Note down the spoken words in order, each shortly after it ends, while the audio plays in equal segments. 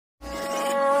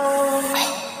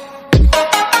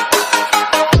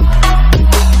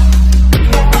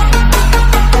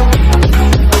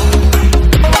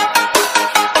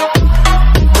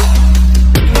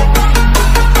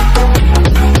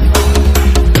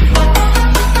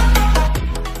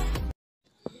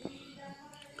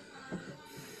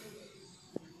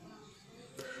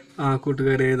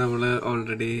കൂട്ടുകാരെ നമ്മൾ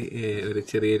ഓൾറെഡി ഒരു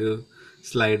ചെറിയൊരു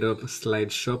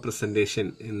സ്ലൈഡ് ഷോ പ്രസൻറ്റേഷൻ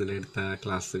ഇന്നലെ എടുത്ത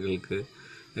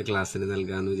ക്ലാസ്സിന്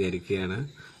നൽകാമെന്ന് വിചാരിക്കുകയാണ്.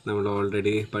 നമ്മൾ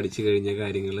ഓൾറെഡി പഠിച്ചു കഴിഞ്ഞ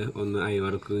കാര്യങ്ങൾ ഒന്ന്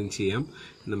അയവർക്കുകയും ചെയ്യാം.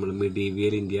 നമ്മൾ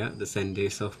medieval India the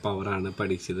centres of power ആണ്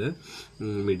പഠിച്ചത്.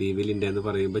 മിഡീവിയൽ ഇന്ത്യ എന്ന്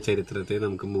പറയുമ്പോൾ ചരിത്രത്തെ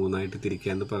നമുക്ക് മൂന്നായിട്ട്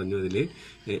തിരിക്കാമെന്ന് പറഞ്ഞു. അതിൽ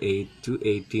 8th to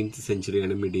 18th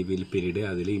സെഞ്ചുറിയാണ് medieval period.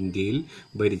 അതിൽ ഇന്ത്യയിൽ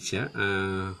ഭരിച്ച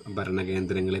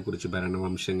ഭരണകേന്ദ്രങ്ങളെക്കുറിച്ച്,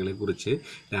 ഭരണവംശങ്ങളെക്കുറിച്ച്,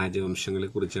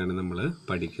 രാജവംശങ്ങളെക്കുറിച്ചാണ് നമ്മൾ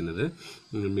പഠിക്കുന്നത്.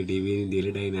 മിഡീവിയൽ ഇന്ത്യയിൽ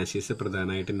ഡൈനാസ്റ്റീസ്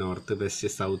പ്രധാനമായിട്ട് നോർത്ത്,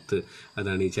 വെസ്റ്റ്, സൗത്ത്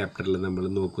അതാണ് ഈ ചാപ്റ്ററിൽ നമ്മൾ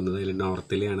നോക്കുന്നത്. അതിൽ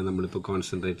നോർത്തിലെയാണ് നമ്മളിപ്പോൾ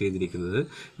കോൺസെൻട്രേറ്റ് ചെയ്തിരിക്കുന്നത്.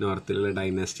 നോർത്തിലുള്ള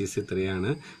ഡൈനാസ്റ്റീസ് ഇത്രയാണ്.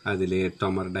 അതിൽ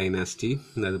ടോമർ ഡൈനാസ്റ്റി,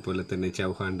 അതുപോലെ തന്നെ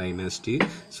ചൗഹാൻ ഡൈനാസ്റ്റി,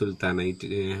 സുൽത്താനൈറ്റ്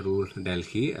റൂൾ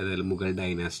ഡൽഹി, അതുപോലെ മുഗൾ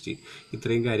ഡൈനാസ്റ്റി,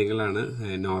 ഇത്രയും കാര്യങ്ങളാണ്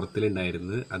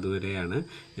നോർത്തിലുണ്ടായിരുന്നത്. അതുവരെയാണ്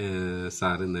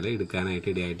സാർ ഇന്നലെ എടുക്കാനായിട്ട്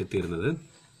ഇടയായിട്ട് തീർന്നത്.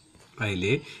 അതിൽ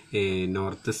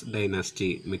നോർത്ത് ഡൈനാസ്റ്റി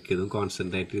മിക്കതും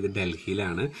കോൺസെൻട്രേറ്റ് ചെയ്ത്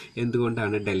ഡൽഹിയിലാണ്.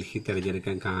 എന്തുകൊണ്ടാണ് ഡൽഹി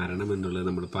തിരഞ്ഞെടുക്കാൻ കാരണം എന്നുള്ളത്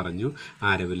നമ്മൾ പറഞ്ഞു.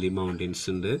 ആരവല്ലി മൗണ്ടൻസ്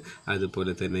ഉണ്ട്,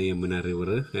 അതുപോലെ തന്നെ യമുന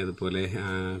റിവർ, അതുപോലെ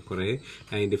കുറേ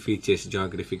അതിൻ്റെ ഫീച്ചേഴ്സ്,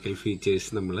 ജോഗ്രഫിക്കൽ ഫീച്ചേഴ്സ്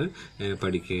നമ്മൾ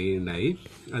പഠിക്കുകയുണ്ടായി.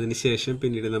 അതിനുശേഷം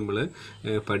പിന്നീട് നമ്മൾ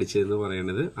പഠിച്ചതെന്ന്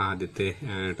പറയുന്നത് ആദ്യത്തെ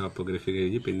ടോപ്പോഗ്രഫി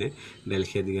കഴിഞ്ഞ് പിന്നെ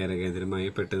ഡൽഹി അധികാര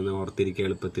കേന്ദ്രമായി പെട്ടെന്ന് ഓർത്തിരിക്കുക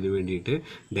എളുപ്പത്തിന് വേണ്ടിയിട്ട്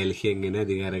ഡൽഹി എങ്ങനെ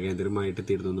അധികാര കേന്ദ്രമായിട്ട്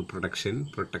തീർന്നു,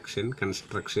 പ്രൊട്ടക്ഷൻ,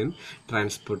 കൺസ്ട്രക്ഷൻ,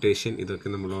 ട്രാൻസ്പോർട്ടേഷൻ, ഇതൊക്കെ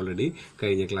നമ്മൾ ഓൾറെഡി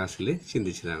കഴിഞ്ഞ ക്ലാസ്സിൽ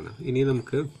ചിന്തിച്ചതാണ്. ഇനി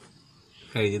നമുക്ക്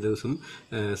കഴിഞ്ഞ ദിവസം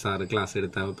സാറ് ക്ലാസ്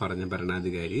എടുത്ത പറഞ്ഞ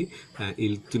ഭരണാധികാരി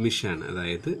ഇൽത്തുമിഷാണ്.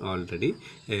 അതായത് ഓൾറെഡി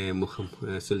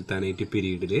സുൽത്താനേറ്റ്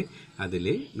പീരീഡിൽ അതിൽ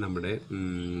നമ്മുടെ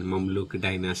മംലൂക്ക്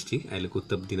ഡൈനാസ്റ്റി, അതിൽ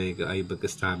കുത്തബ്ദീൻ ഐബക്ക്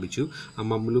സ്ഥാപിച്ചു. ആ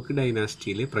മംലൂക്ക്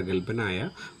ഡൈനാസ്റ്റിയിലെ പ്രഗത്ഭനായ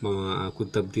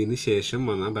കുത്തബ്ദീന് ശേഷം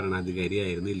വന്ന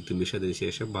ഭരണാധികാരിയായിരുന്നു ഇൽത്തുമിഷ്.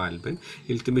 അതിനുശേഷം ബാൽബൻ.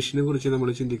 ഇൽത്തുമിഷിനെ കുറിച്ച്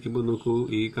നമ്മൾ ചിന്തിക്കുമ്പോൾ നോക്കൂ,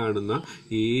 ഈ കാണുന്ന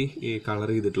ഈ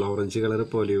കളർ ചെയ്തിട്ടുള്ള ഓറഞ്ച് കളർ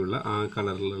പോലെയുള്ള ആ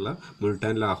കളറിലുള്ള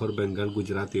മുൾട്ടാൻ, ലാഹോർ, ബംഗാൾ,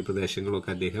 ഗുജറാത്ത് ഈ പ്രദേശങ്ങളൊക്കെ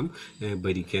അദ്ദേഹം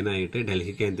ഭരിക്കാനായിട്ട്,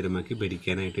 ഡൽഹി കേന്ദ്രമാക്കി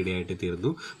ഭരിക്കാനായിട്ട് ഇടയായിട്ട്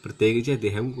തീർന്നു. പ്രത്യേകിച്ച്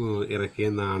അദ്ദേഹം ഇറക്കിയ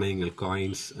നാണയങ്ങൾ,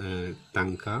 കോയിൻസ്,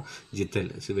 ടങ്ക, ജിത്തൽ,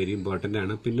 വെരി ഇമ്പോർട്ടൻ്റ്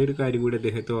ആണ്. പിന്നെ ഒരു കാര്യം കൂടി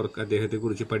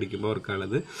അദ്ദേഹത്തെക്കുറിച്ച് പഠിക്കുമ്പോൾ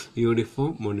ഓർക്കാനുള്ളത്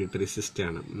യൂണിഫോം മോണിറ്ററി സിസ്റ്റം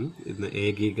ആണ്.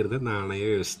 ഏകീകൃത നാണയ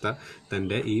വ്യവസ്ഥ.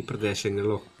 തൻ്റെ ഈ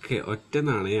പ്രദേശങ്ങളിലൊക്കെ ഒറ്റ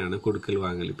നാണയമാണ് കൊടുക്കൽ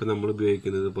വാങ്ങൽ. ഇപ്പം നമ്മൾ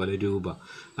ഉപയോഗിക്കുന്നത് പോലെ രൂപ,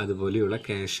 അതുപോലെയുള്ള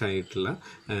ക്യാഷ് ആയിട്ടുള്ള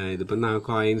ഇതിപ്പോൾ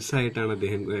കോയിൻസ് ആയിട്ടാണ്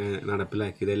അദ്ദേഹം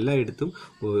നടപ്പിലാക്കിയത്. എല്ലായിടത്തും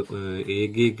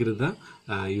ഏകീകൃത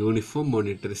യൂണിഫോം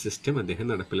മോണിറ്ററി സിസ്റ്റം അദ്ദേഹം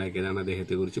നടപ്പിലാക്കിയതാണ്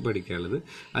അദ്ദേഹത്തെക്കുറിച്ച് പഠിക്കാനുള്ളത്.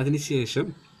 അതിനുശേഷം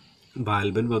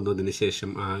ബാൽബൻ വന്നതിന്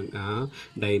ശേഷം ആ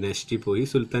ഡൈനാസ്റ്റി പോയി.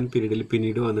 സുൽത്താൻ പീരീഡിൽ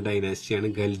പിന്നീട് വന്ന ഡൈനാസ്റ്റിയാണ്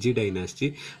ഗൽജി ഡൈനാസ്റ്റി.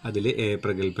 അതിൽ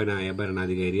പ്രഗത്ഭനായ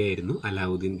ഭരണാധികാരിയായിരുന്നു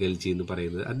അലാവുദ്ദീൻ ഖൽജി എന്ന്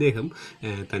പറയുന്നത്. അദ്ദേഹം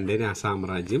തൻ്റെ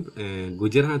സാമ്രാജ്യം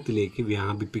ഗുജറാത്തിലേക്ക്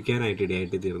വ്യാപിപ്പിക്കാനായിട്ട്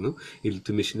ഇടയായിട്ട് തീർന്നു.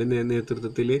 ഇൽത്തുമിഷിൻ്റെ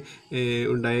നേതൃത്വത്തിൽ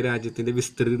ഉണ്ടായ രാജ്യത്തിൻ്റെ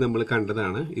വിസ്തൃതി നമ്മൾ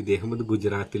കണ്ടതാണ്. ഇദ്ദേഹം അത്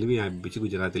ഗുജറാത്തിൽ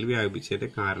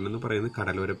വ്യാപിപ്പിച്ചതിൻ്റെ കാരണം എന്ന് പറയുന്നത്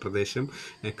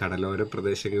കടലോര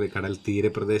പ്രദേശങ്ങൾ, കടൽ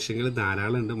തീരപ്രദേശങ്ങൾ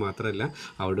ധാരാളം ഉണ്ട്. മാത്രമല്ല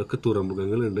അവിടെയൊക്കെ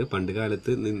തുറമുഖങ്ങളുണ്ട്. പണ്ട്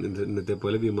കാലത്ത് ഇന്നത്തെ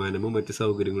പോലെ വിമാനമോ മറ്റ്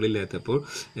സൗകര്യങ്ങളും ഇല്ലാത്തപ്പോൾ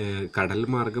കടൽ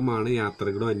മാർഗമാണ്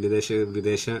യാത്രകളും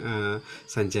വിദേശ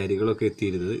സഞ്ചാരികളൊക്കെ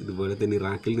എത്തിയിരുന്നത്. ഇതുപോലെ തന്നെ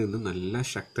ഇറാഖിൽ നിന്ന് നല്ല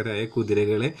ശക്തരായ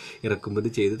കുതിരകളെ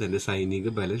ഇറക്കുമതി ചെയ്ത് തൻ്റെ സൈനിക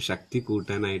ബലം, ശക്തി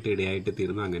കൂട്ടാനായിട്ട് ഇടയായിട്ട്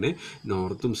തീർന്നു. അങ്ങനെ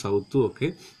നോർത്തും സൗത്തും ഒക്കെ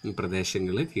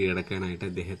പ്രദേശങ്ങൾ കീഴടക്കാനായിട്ട്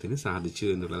അദ്ദേഹത്തിന് സാധിച്ചു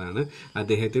എന്നുള്ളതാണ്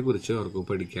അദ്ദേഹത്തെക്കുറിച്ച് അവർക്ക്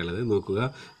പഠിക്കാനുള്ളത്. നോക്കുക,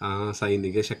 ആ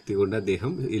സൈനിക ശക്തി കൊണ്ട്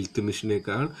അദ്ദേഹം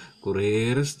ഇൽത്തുമിഷിനേക്കാൾ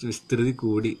കുറേയേറെ വിസ്തൃതി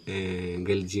കൂടി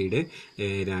ഖൽജിയുടെ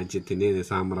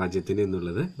സാമ്രാജ്യത്തിന്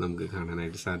എന്നുള്ളത് നമുക്ക്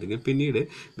കാണാനായിട്ട് സാധിക്കും. പിന്നീട്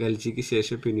ഖൽജിക്ക്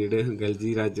ശേഷം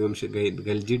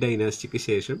ഖൽജി ഡൈനാസ്റ്റിക്ക്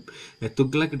ശേഷം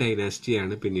തുഗ്ലക്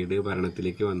ഡൈനാസ്റ്റിയാണ് പിന്നീട്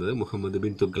ഭരണത്തിലേക്ക് വന്നത്. മുഹമ്മദ്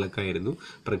ബിൻ തുഗ്ലക് ആയിരുന്നു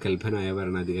പ്രഗത്ഭനായ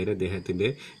ഭരണാധികാരി. അദ്ദേഹത്തിൻ്റെ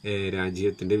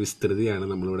രാജ്യത്തിൻ്റെ വിസ്തൃതിയാണ്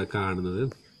നമ്മളിവിടെ കാണുന്നത്.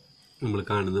 നമ്മൾ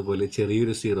കാണുന്ന പോലെ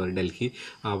ചെറിയൊരു ഡൽഹി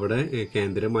അവിടെ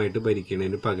കേന്ദ്രമായിട്ട്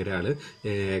ഭരിക്കുന്നതിന് പകരം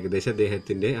ഏകദേശം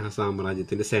അദ്ദേഹത്തിൻ്റെ ആ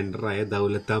സാമ്രാജ്യത്തിൻ്റെ സെൻറ്ററായ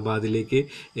ദൗലത്താബാദിലേക്ക്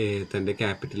തൻ്റെ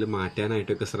ക്യാപിറ്റൽ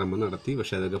മാറ്റാനായിട്ടൊക്കെ ശ്രമം നടത്തി.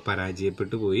 പക്ഷെ അതൊക്കെ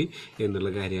പരാജയപ്പെട്ടു പോയി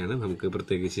എന്നുള്ള കാര്യമാണ് നമുക്ക്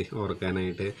പ്രത്യേകിച്ച്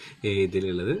ഓർക്കാനായിട്ട്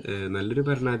ഇതിലുള്ളത്. നല്ലൊരു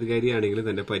ഭരണാധികാരിയാണെങ്കിലും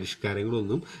തൻ്റെ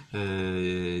പരിഷ്കാരങ്ങളൊന്നും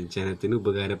ജനത്തിന്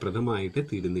ഉപകാരപ്രദമായിട്ട്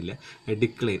തീരുന്നില്ല.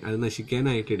 ഡിക്ലൈൻ, അത്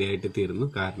നശിക്കാനായിട്ട് ഇടയായിട്ട് തീർന്നു.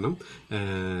 കാരണം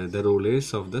the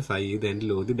rulers of the Sayyid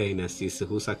and Lodhi dynasty dynasties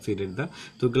who succeeded the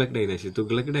Tughlaq dynasty.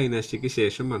 Tughlaq ഡൈനാസ്റ്റിക്ക്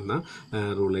ശേഷം വന്ന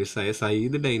റൂളേഴ്സായ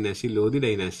സയ്യിദ് ഡൈനാസ്റ്റി, ലോധി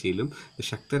ഡൈനാസ്റ്റിയിലും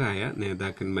ശക്തരായ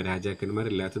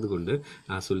രാജാക്കന്മാരില്ലാത്തത് കൊണ്ട്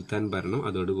ആ സുൽത്താൻ ഭരണം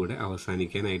അതോടുകൂടെ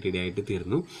അവസാനിക്കാനായിട്ട് ഇടയായിട്ട്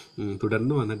തീർന്നു.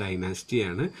 തുടർന്ന് വന്ന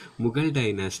ഡൈനാസ്റ്റിയാണ് മുഗൾ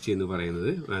ഡൈനാസ്റ്റി എന്ന്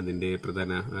പറയുന്നത്. അതിൻ്റെ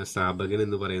പ്രധാന സ്ഥാപകൻ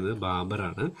എന്ന് പറയുന്നത്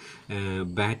ബാബറാണ്.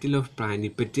 ബാറ്റിൽ ഓഫ്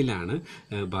പാനിപ്പറ്റിലാണ്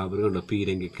ബാബർ കണ്ടോ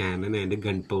പീരങ്കി, കാനൻ ആൻഡ്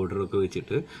ഗൺ പൗഡറൊക്കെ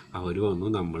വെച്ചിട്ട് അവർ വന്നു.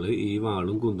 നമ്മൾ ഈ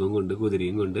വാളും കുന്തവും കൊണ്ട്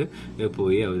കുതിരയും കൊണ്ട്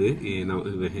പോയി അവർ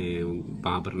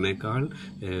ബാബറിനേക്കാൾ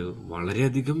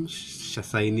വളരെയധികം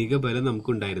സൈനിക ബലം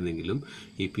നമുക്കുണ്ടായിരുന്നെങ്കിലും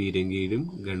ഈ പീരങ്കിയിലും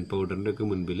ഗൺ പൗഡറിൻ്റെ ഒക്കെ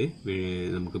മുൻപിൽ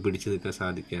നമുക്ക് പിടിച്ചു നിൽക്കാൻ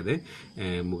സാധിക്കാതെ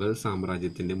മുഗൾ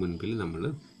സാമ്രാജ്യത്തിൻ്റെ മുൻപിൽ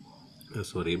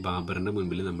ബാബറിന്റെ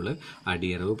മുൻപിൽ നമ്മൾ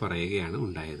അടിയറവ് പറയുകയാണ്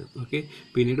ഉണ്ടായത്. ഓക്കെ,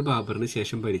 പിന്നീട് ബാബറിന്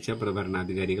ശേഷം ഭരിച്ച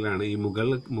ഭരണാധികാരികളാണ് ഈ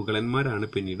മുഗളന്മാരാണ്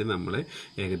പിന്നീട് നമ്മളെ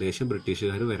ഏകദേശം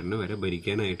ബ്രിട്ടീഷുകാർ വരെ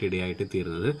ഭരിക്കാനായിട്ട് ഇടയായിട്ട്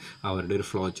തീർന്നത്. അവരുടെ ഒരു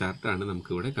ഫ്ലോ ചാർട്ടാണ്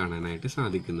നമുക്കിവിടെ കാണാനായിട്ട്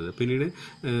സാധിക്കുന്നത്. പിന്നീട്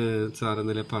സാർ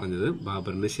ഇന്നലെ പറഞ്ഞത്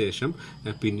ബാബറിന് ശേഷം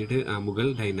പിന്നീട് മുഗൾ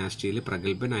ഡൈനാസ്റ്റിയിൽ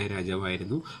പ്രഗത്ഭനായ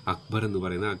രാജാവായിരുന്നു അക്ബർ എന്ന്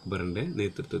പറയുന്ന അക്ബറിന്റെ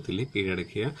നേതൃത്വത്തിൽ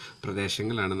കീഴടക്കിയ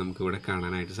പ്രദേശങ്ങളാണ് നമുക്കിവിടെ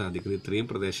കാണാനായിട്ട് സാധിക്കുന്നത്. ഇത്രയും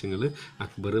പ്രദേശങ്ങൾ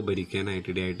അക്ബർ ഭരിക്കാൻ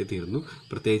ഇടയായിട്ട് തീർന്നു.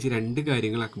 പ്രത്യേകിച്ച് 2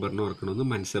 കാര്യങ്ങൾ അക്ബറിന് ഓർക്കണമെന്ന്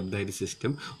മൻസബ്ദാരി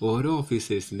സിസ്റ്റം. ഓരോ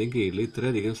ഓഫീസേഴ്സിന്റെയും കീഴിൽ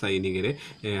ഇത്രയധികം സൈനികരെ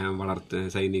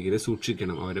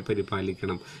സൂക്ഷിക്കണം, അവരെ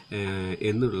പരിപാലിക്കണം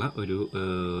എന്നുള്ള ഒരു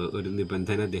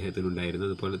നിബന്ധന അദ്ദേഹത്തിനുണ്ടായിരുന്നു.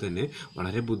 അതുപോലെ തന്നെ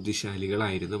വളരെ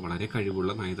ബുദ്ധിശാലികളായിരുന്ന, വളരെ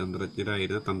കഴിവുള്ള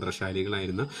നയതന്ത്രജ്ഞരായിരുന്ന,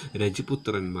 തന്ത്രശാലികളായിരുന്ന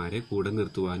രജപുത്രന്മാരെ കൂടെ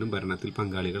നിർത്തുവാനും ഭരണത്തിൽ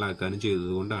പങ്കാളികളാക്കാനും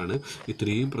ചെയ്തതുകൊണ്ടാണ്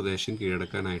ഇത്രയും പ്രദേശം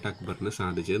കീഴടക്കാനായിട്ട് അക്ബറിന്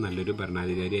സാധിച്ചത്. നല്ലൊരു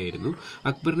ഭരണാധികാരിയായിരുന്നു.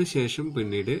 അക്ബറിന് ശേഷം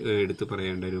പിന്നീട് എടുത്തു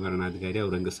പറയേണ്ട ഒരു ഭരണാധികാരി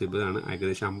ഔറംഗസേബ് ആണ്.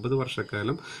 ഏകദേശം 50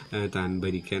 വർഷക്കാലം താൻ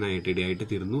ഭരിക്കാനായിട്ട് ഇടയായിട്ട്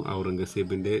തീർന്നു.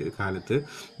 ഔറംഗസേബിന്റെ കാലത്ത്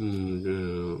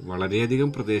വളരെയധികം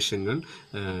പ്രദേശങ്ങൾ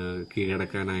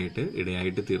കീഴടക്കാനായിട്ട്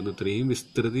ഇടയായിട്ട് തീർന്നു. ഇത്രയും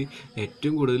വിസ്തൃതി,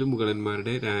 ഏറ്റവും കൂടുതൽ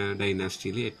മുഗളന്മാരുടെ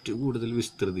ഡൈനാസ്റ്റിയിൽ ഏറ്റവും കൂടുതൽ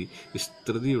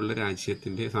വിസ്തൃതിയുള്ള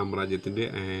സാമ്രാജ്യത്തിന്റെ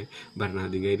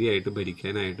ഭരണാധികാരിയായിട്ട്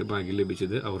ഭരിക്കാനായിട്ട് ഭാഗ്യം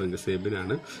ലഭിച്ചത്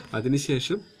ഔറംഗസേബിനാണ്.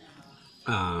 അതിനുശേഷം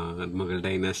മുഗൾ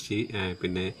ഡൈനാസ്റ്റി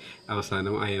പിന്നെ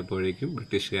അവസാനം ആയപ്പോഴേക്കും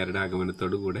ബ്രിട്ടീഷുകാരുടെ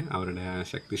ആഗമനത്തോടു കൂടെ അവരുടെ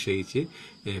ശക്തി ക്ഷയിച്ച്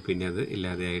പിന്നെ അത്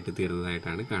ഇല്ലാതെയായിട്ട്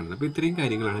തീർന്നതായിട്ടാണ് കാണുന്നത്. അപ്പോൾ ഇത്രയും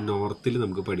കാര്യങ്ങളാണ് നോർത്തിൽ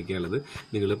നമുക്ക് പഠിക്കാനുള്ളത്.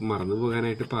 നിങ്ങൾ മറന്നു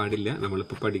പോകാനായിട്ട് പാടില്ല.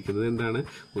 നമ്മളിപ്പോൾ പഠിക്കുന്നത് എന്താണ്,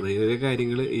 കുറേ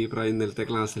കാര്യങ്ങൾ ഈ ഇന്നലത്തെ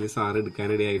ക്ലാസ്സിൽ സാർ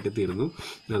എടുക്കാനിടയായിട്ട് തീർന്നു.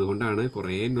 അതുകൊണ്ടാണ്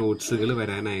കുറേ നോട്ട്സുകൾ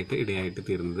വരാനായിട്ട് ഇടയായിട്ട്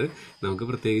തീർന്നത്. നമുക്ക്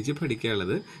പ്രത്യേകിച്ച്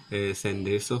പഠിക്കാനുള്ളത്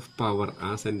സെന്റേഴ്സ് ഓഫ് പവർ.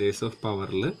 ആ സെന്റേഴ്സ് ഓഫ്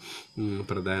പവറിൽ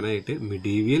പ്രധാനമായിട്ട്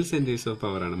മിഡീവിയൽ സെന്റേഴ്സ് ഓഫ്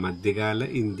പവർ ആണ്. മധ്യകാല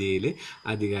ഇന്ത്യയിലെ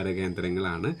അധികാര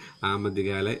കേന്ദ്രങ്ങളാണ്. ആ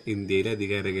മധ്യകാല ഇന്ത്യയിലെ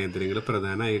അധികാര കേന്ദ്രങ്ങൾ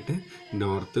പ്രധാനമായിട്ട്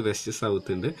നോർത്ത്, വെസ്റ്റ്,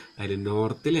 സൗത്ത് ഉണ്ട്. അതിൽ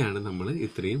നോർത്തിലാണ് നമ്മൾ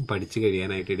ഇത്രയും പഠിച്ചു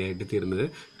കഴിയാനായിട്ട് ഇടയായിട്ട് തീർന്നത്.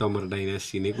 ടോമർ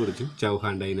ഡൈനാസ്റ്റിനെ കുറിച്ചും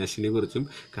ചൗഹാൻ ഡൈനാസ്റ്റിനെ കുറിച്ചും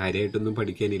കാര്യമായിട്ടൊന്നും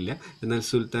പഠിക്കാനില്ല. എന്നാൽ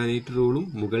സുൽത്താനേറ്റ് റൂളും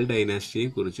മുഗൾ ഡൈനാസ്റ്റിയെ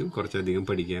കുറിച്ചും കുറച്ചധികം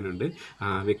പഠിക്കാനുണ്ട്.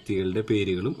 ആ വ്യക്തികളുടെ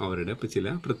പേരുകളും അവരുടെ ചില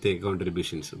പ്രത്യേക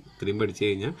കോൺട്രിബ്യൂഷൻസും. ഇത്രയും പഠിച്ചു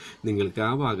കഴിഞ്ഞാൽ നിങ്ങൾക്ക്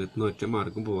ആ ഭാഗത്ത് നിന്ന് ഒറ്റ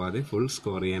മാർക്കും പോവാതെ ഫുൾ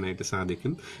സ്കോർ ചെയ്യാനായിട്ട്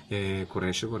സാധിക്കും.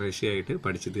 കുറേശ്ശെ ആയിട്ട്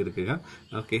പഠിച്ചു തീർക്കുക.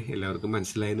 ഓക്കെ, എല്ലാവർക്കും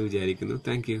മനസ്സിലായെന്ന് വിചാരിക്കുന്നു.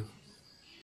 Thank you.